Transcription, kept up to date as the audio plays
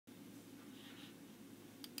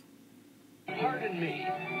Pardon me,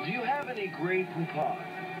 do you have any Grey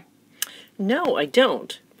Poupon? No, I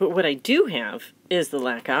don't. But what I do have is the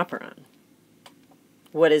Lac Operon.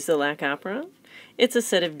 What is the Lac Operon? It's a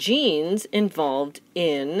set of genes involved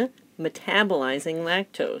in metabolizing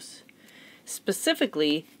lactose,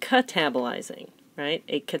 specifically catabolizing, right?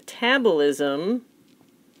 A catabolism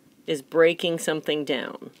is breaking something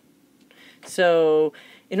down. So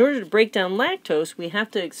in order to break down lactose, we have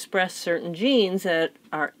to express certain genes that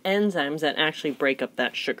are enzymes that actually break up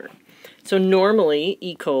that sugar. So normally,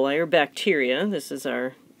 E. coli, or bacteria, this is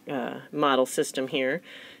our model system here,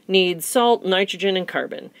 needs salt, nitrogen, and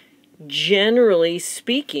carbon. Generally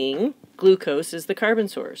speaking, glucose is the carbon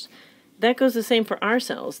source. That goes the same for our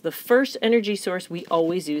cells. The first energy source we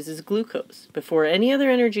always use is glucose. Before any other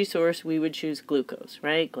energy source, we would choose glucose,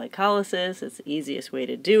 right? Glycolysis is the easiest way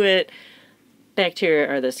to do it. Bacteria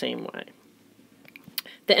are the same way.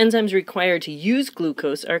 The enzymes required to use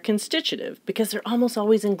glucose are constitutive because they're almost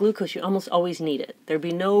always in glucose. You almost always need it. There'd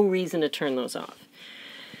be no reason to turn those off.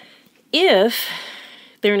 If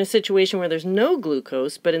they're in a situation where there's no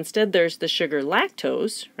glucose, but instead there's the sugar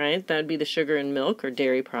lactose, right? That would be the sugar in milk or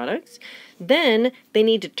dairy products. Then they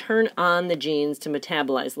need to turn on the genes to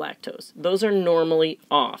metabolize lactose. Those are normally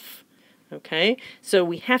off, okay? So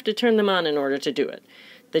we have to turn them on in order to do it.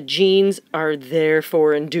 The genes are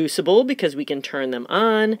therefore inducible because we can turn them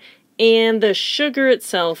on, and the sugar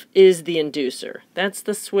itself is the inducer. That's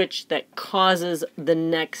the switch that causes the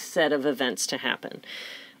next set of events to happen.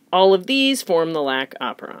 All of these form the Lac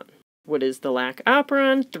Operon. What is the Lac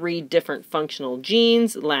Operon? 3 different functional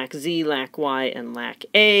genes, LAC-Z, LAC-Y, and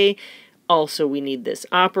LAC-A. Also, we need this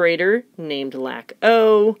operator named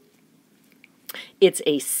LAC-O. It's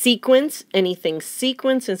a sequence. Anything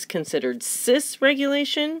sequence is considered cis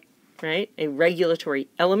regulation, right? A regulatory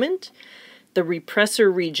element. The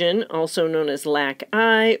repressor region, also known as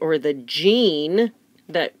LAC-I, or the gene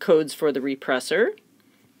that codes for the repressor,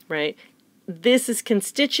 right? This is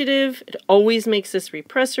constitutive. It always makes this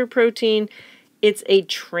repressor protein. It's a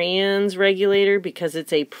trans regulator because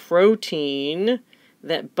it's a protein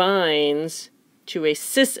that binds to a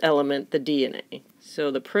cis element, the DNA. So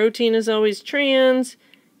the protein is always trans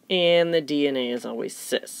and the DNA is always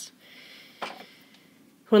cis.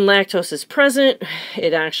 When lactose is present,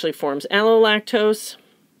 it actually forms allolactose.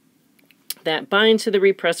 That binds to the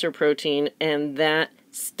repressor protein and that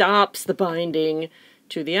stops the binding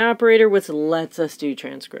to the operator, which lets us do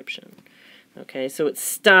transcription. Okay, so it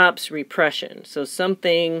stops repression. So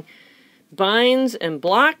something binds and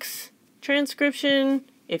blocks transcription.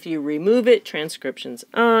 If you remove it, transcription's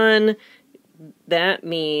on. That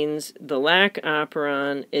means the Lac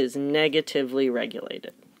Operon is negatively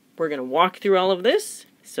regulated. We're going to walk through all of this.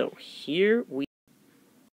 So here we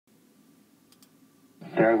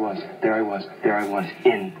There I was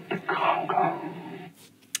in the Congo.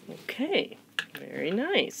 Okay. Very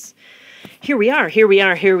nice. Here we are,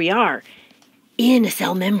 in a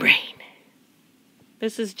cell membrane.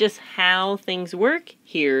 This is just how things work.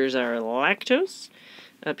 Here's our lactose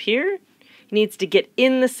up here. It needs to get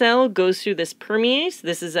in the cell, goes through this permease.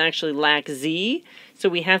 This is actually LAC-Z, so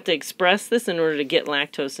we have to express this in order to get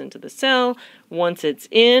lactose into the cell. Once it's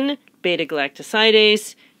in,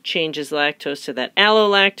 beta-galactosidase changes lactose to that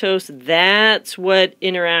allolactose. That's what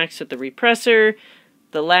interacts with the repressor.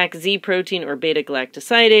 The LAC-Z protein, or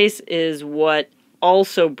beta-galactosidase, is what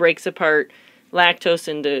also breaks apart lactose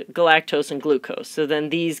into galactose and glucose. So then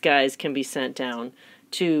these guys can be sent down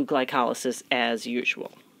to glycolysis as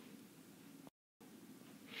usual.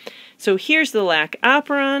 So here's the Lac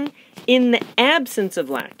Operon in the absence of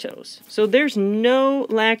lactose. So there's no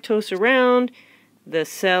lactose around. The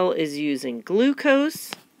cell is using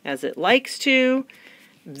glucose, as it likes to.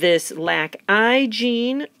 This LAC-I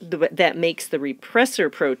gene that makes the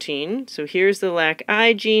repressor protein. So here's the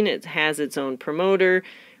LAC-I gene. It has its own promoter.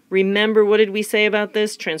 Remember, what did we say about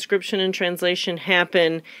this? Transcription and translation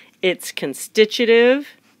happen. It's constitutive.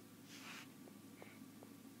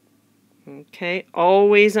 Okay,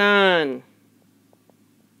 always on.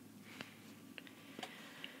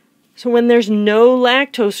 So when there's no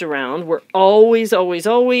lactose around, we're always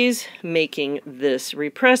making this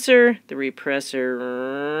repressor. The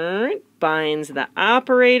repressor binds the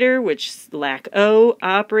operator, which is LAC-O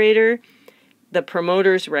operator. The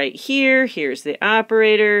promoter's right here. Here's the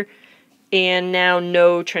operator. And now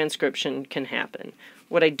no transcription can happen.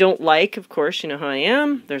 What I don't like, of course, you know how I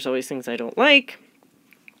am. There's always things I don't like.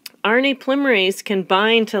 RNA polymerase can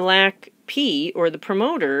bind to LAC-P, or the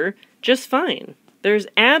promoter, just fine. There's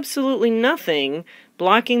absolutely nothing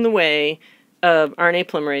blocking the way of RNA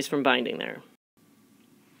polymerase from binding there.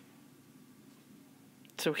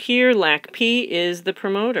 So here, LAC-P is the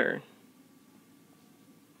promoter.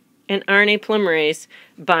 and RNA polymerase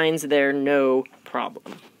binds there no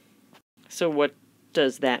problem. So what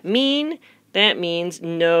does that mean? That means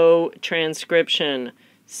no transcription.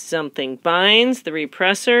 Something binds the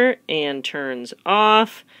repressor and turns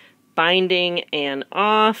off. Binding and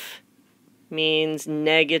off means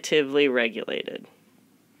negatively regulated.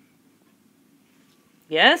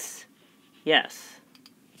 Yes? Yes.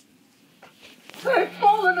 I've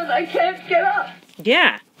fallen and I can't get up.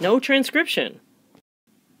 Yeah, no transcription.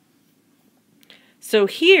 So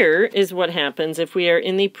here is what happens if we are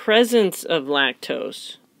in the presence of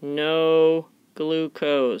lactose. No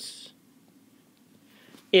glucose.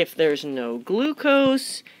 If there's no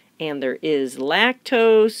glucose and there is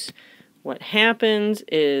lactose, what happens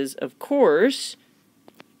is, of course,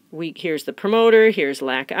 here's the promoter, here's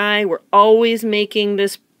Lac-I. We're always making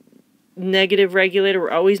this negative regulator.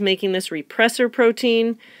 We're always making this repressor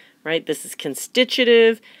protein, right? This is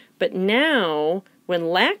constitutive. But now, when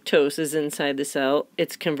lactose is inside the cell,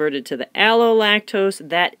 it's converted to the allolactose.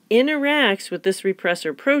 That interacts with this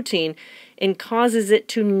repressor protein and causes it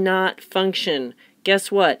to not function.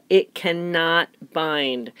 Guess what? It cannot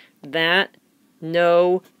bind. That,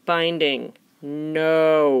 no binding.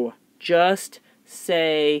 No. Just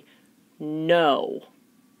say no.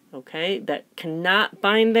 Okay? That cannot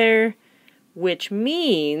bind there, which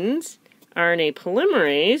means RNA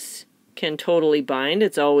polymerase can totally bind.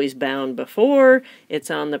 It's always bound before.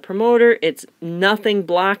 It's on the promoter. It's nothing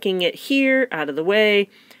blocking it here, out of the way.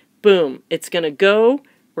 Boom. It's going to go.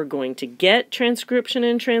 We're going to get transcription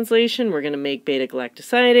and translation. We're going to make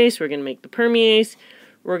beta-galactosidase. We're going to make the permease.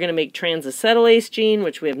 We're going to make transacetylase gene,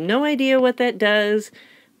 which we have no idea what that does,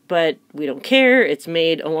 but we don't care. It's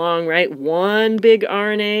made along, right? One big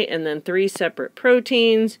RNA and then 3 separate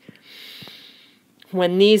proteins.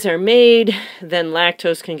 When these are made, then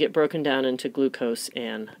lactose can get broken down into glucose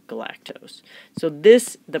and galactose. So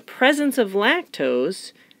the presence of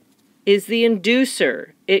lactose is the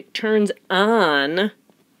inducer. It turns on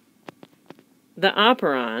the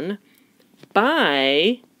operon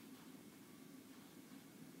by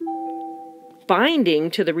binding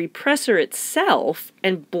to the repressor itself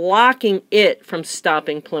and blocking it from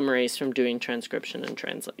stopping polymerase from doing transcription and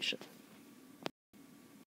translation.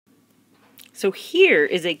 So here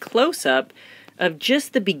is a close-up of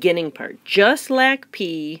just the beginning part, just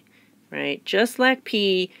Lac-P, right? Just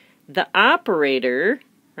Lac-P, the operator,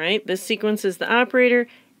 right? This sequence is the operator,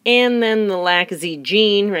 and then the Lac-Z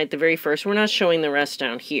gene, right? The very first. We're not showing the rest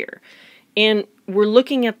down here. And we're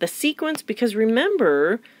looking at the sequence because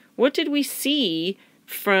remember, what did we see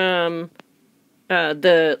from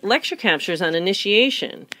the lecture captures on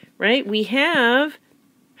initiation, right? We have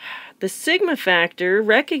the sigma factor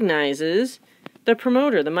recognizes the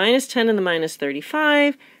promoter. The -10 and the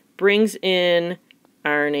 -35 brings in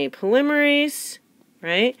RNA polymerase,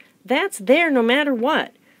 right? That's there no matter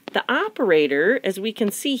what. The operator, as we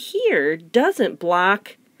can see here, doesn't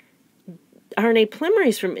block RNA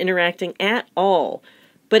polymerase from interacting at all.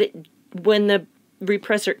 But when the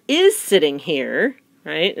repressor is sitting here,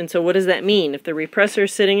 right? And so what does that mean? If the repressor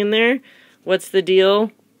is sitting in there, what's the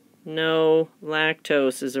deal? No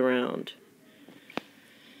lactose is around.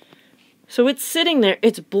 So it's sitting there.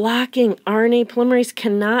 It's blocking. RNA polymerase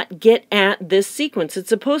cannot get at this sequence. It's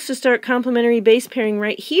supposed to start complementary base pairing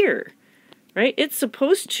right here, right? It's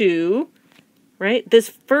supposed to, right? This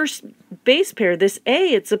first base pair, this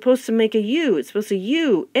A, it's supposed to make a U. It's supposed to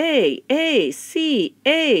U, A, C,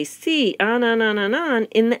 on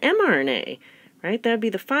in the mRNA, right? That would be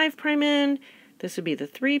the 5' end. This would be the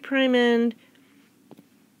 3' end.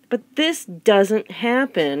 But this doesn't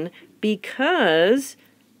happen because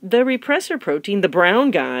the repressor protein, the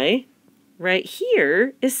brown guy, right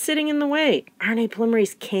here, is sitting in the way. RNA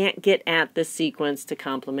polymerase can't get at this sequence to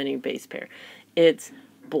complementary base pair. It's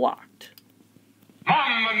blocked.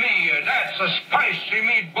 Mamma mia, that's a spicy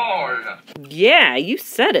meatball! Yeah, you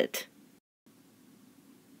said it.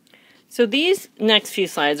 So these next few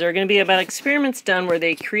slides are going to be about experiments done where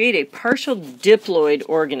they create a partial diploid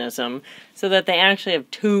organism so that they actually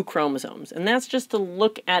have 2 chromosomes. And that's just to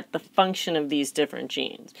look at the function of these different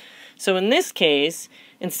genes. So in this case,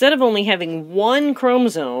 instead of only having 1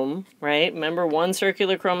 chromosome, right, remember 1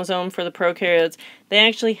 circular chromosome for the prokaryotes, they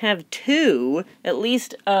actually have 2, at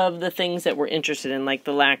least of the things that we're interested in, like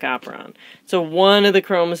the Lac Operon. So one of the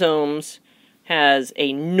chromosomes has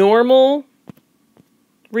a normal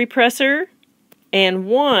repressor, and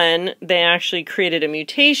one, they actually created a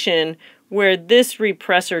mutation where this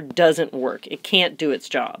repressor doesn't work. It can't do its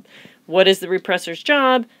job. What is the repressor's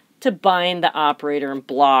job? To bind the operator and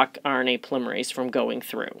block RNA polymerase from going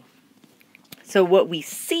through. So what we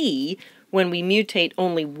see when we mutate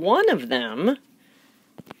only one of them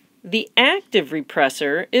The active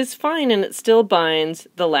repressor is fine and it still binds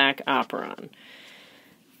the Lac Operon.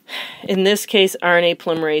 In this case, RNA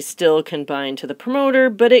polymerase still can bind to the promoter,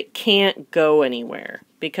 but it can't go anywhere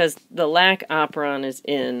because the Lac Operon is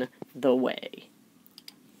in the way.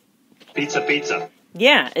 Pizza, pizza.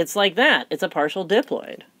 Yeah, it's like that. It's a partial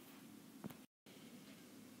diploid.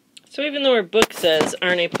 So even though our book says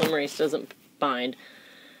RNA polymerase doesn't bind,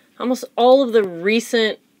 almost all of the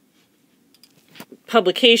recent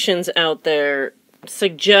publications out there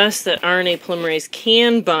suggest that RNA polymerase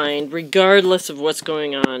can bind regardless of what's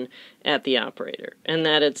going on at the operator, and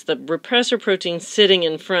that it's the repressor protein sitting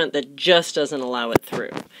in front that just doesn't allow it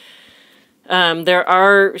through. There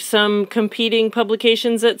are some competing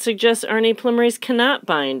publications that suggest RNA polymerase cannot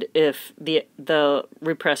bind if the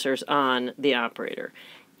repressor's on the operator.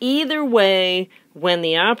 Either way, when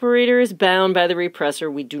the operator is bound by the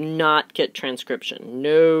repressor, we do not get transcription.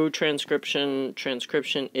 No transcription.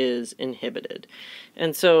 Transcription is inhibited.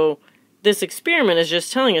 And so this experiment is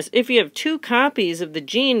just telling us if you have two copies of the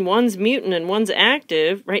gene, one's mutant and one's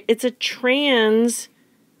active, right? It's a trans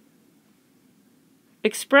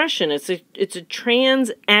expression. It's a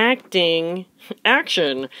trans-acting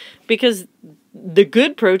action because the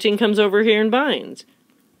good protein comes over here and binds.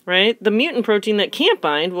 Right? The mutant protein that can't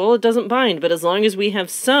bind, well, it doesn't bind, but as long as we have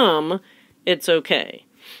some, it's okay.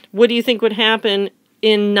 What do you think would happen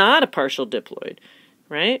in not a partial diploid?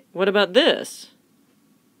 Right? What about this?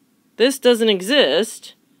 This doesn't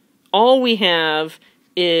exist. All we have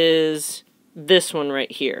is this one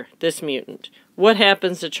right here, this mutant. What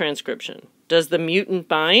happens to transcription? Does the mutant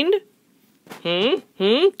bind?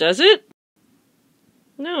 Does it?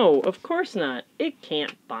 No, of course not. It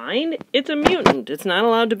can't bind. It's a mutant. It's not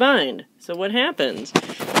allowed to bind. So what happens?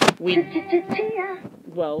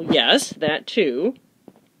 Well, yes, that too.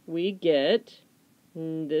 We get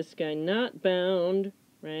this guy not bound,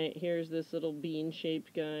 right? Here's this little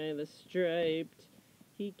bean-shaped guy, the striped.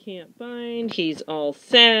 He can't bind. He's all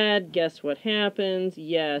sad. Guess what happens?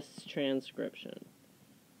 Yes, transcription.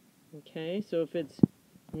 Okay, so if it's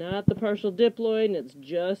not the partial diploid, and it's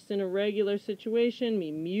just in a regular situation,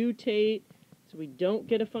 we mutate, so we don't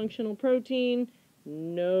get a functional protein,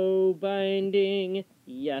 no binding,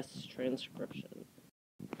 yes, transcription.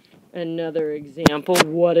 Another example,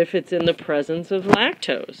 what if it's in the presence of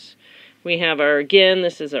lactose? We have our, again,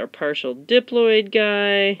 this is our partial diploid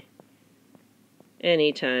guy.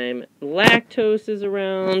 Anytime lactose is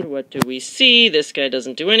around, what do we see? This guy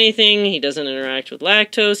doesn't do anything. He doesn't interact with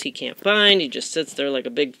lactose. He can't bind. He just sits there like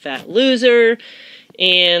a big fat loser.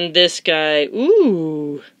 And this guy,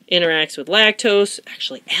 interacts with lactose,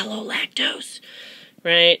 actually allolactose,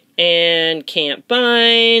 right? And can't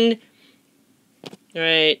bind,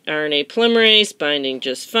 right? RNA polymerase binding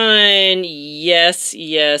just fine. Yes,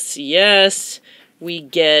 yes, yes. We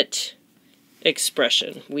get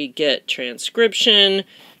expression. We get transcription.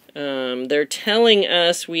 They're telling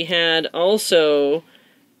us we had also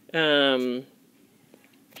I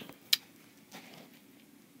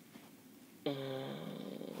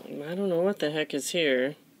don't know what the heck is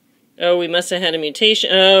here. Oh, we must have had a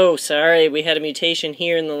mutation. Oh, sorry. We had a mutation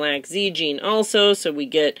here in the LAC-Z gene also, so we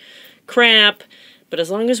get crap. But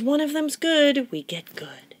as long as one of them's good, we get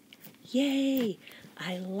good. Yay!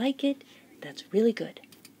 I like it. That's really good.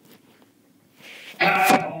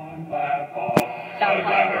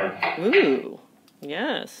 Ooh,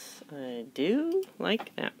 yes, I do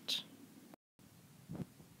like that.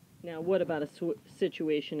 Now, what about a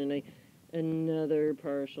situation in another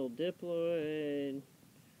partial diploid,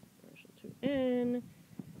 partial 2N?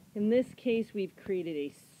 In this case, we've created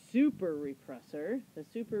a super repressor. The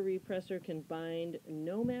super repressor can bind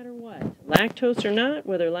no matter what. Lactose or not,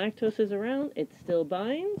 whether lactose is around, it still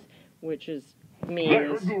binds, which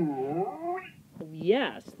means...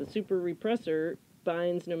 Yes, the super repressor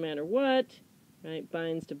binds no matter what, right?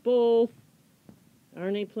 Binds to both.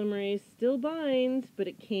 RNA polymerase still binds, but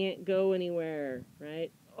it can't go anywhere,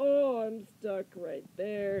 right? Oh, I'm stuck right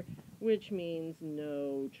there, which means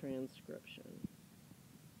no transcription.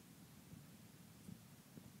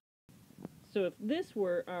 So if this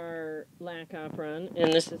were our Lac Operon,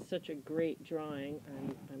 and this is such a great drawing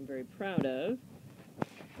I'm very proud of,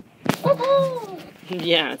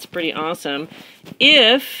 yeah, it's pretty awesome.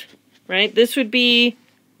 If, right, this would be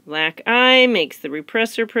Lac-I makes the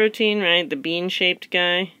repressor protein, right, the bean-shaped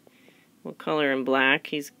guy. We'll color him black.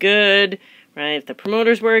 He's good, right? If the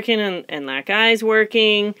promoter's working and Lac-I's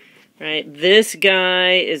working, right, this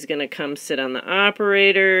guy is going to come sit on the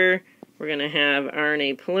operator. We're going to have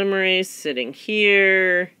RNA polymerase sitting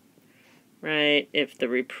here, right? If the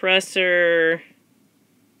repressor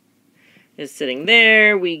is sitting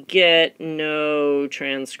there, we get no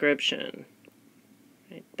transcription.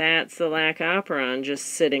 Right? That's the Lac Operon just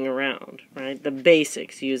sitting around, right? The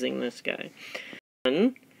basics using this guy.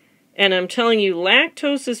 And I'm telling you,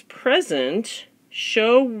 lactose is present.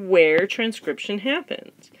 Show where transcription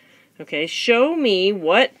happens. Okay, show me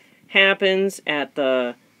what happens at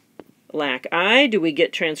the lac I. Do we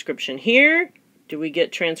get transcription here? Do we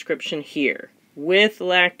get transcription here with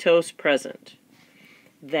lactose present?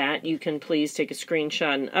 That you can please take a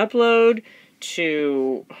screenshot and upload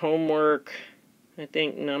to homework, I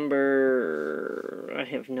think number, I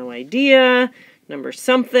have no idea, number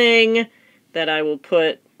something that I will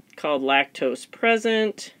put called lactose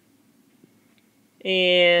present.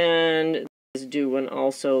 And do one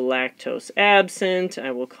also lactose absent.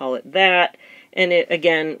 I will call it that. And it,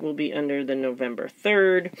 again, will be under the November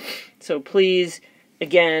 3rd. So please,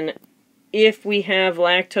 again, if we have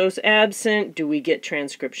lactose absent, do we get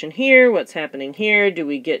transcription here? What's happening here? Do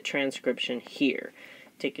we get transcription here?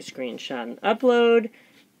 Take a screenshot and upload.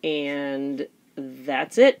 And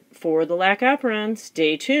that's it for the Lac Operon.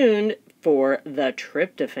 Stay tuned for the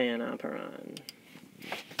tryptophan operon.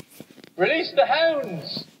 Release the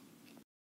hounds!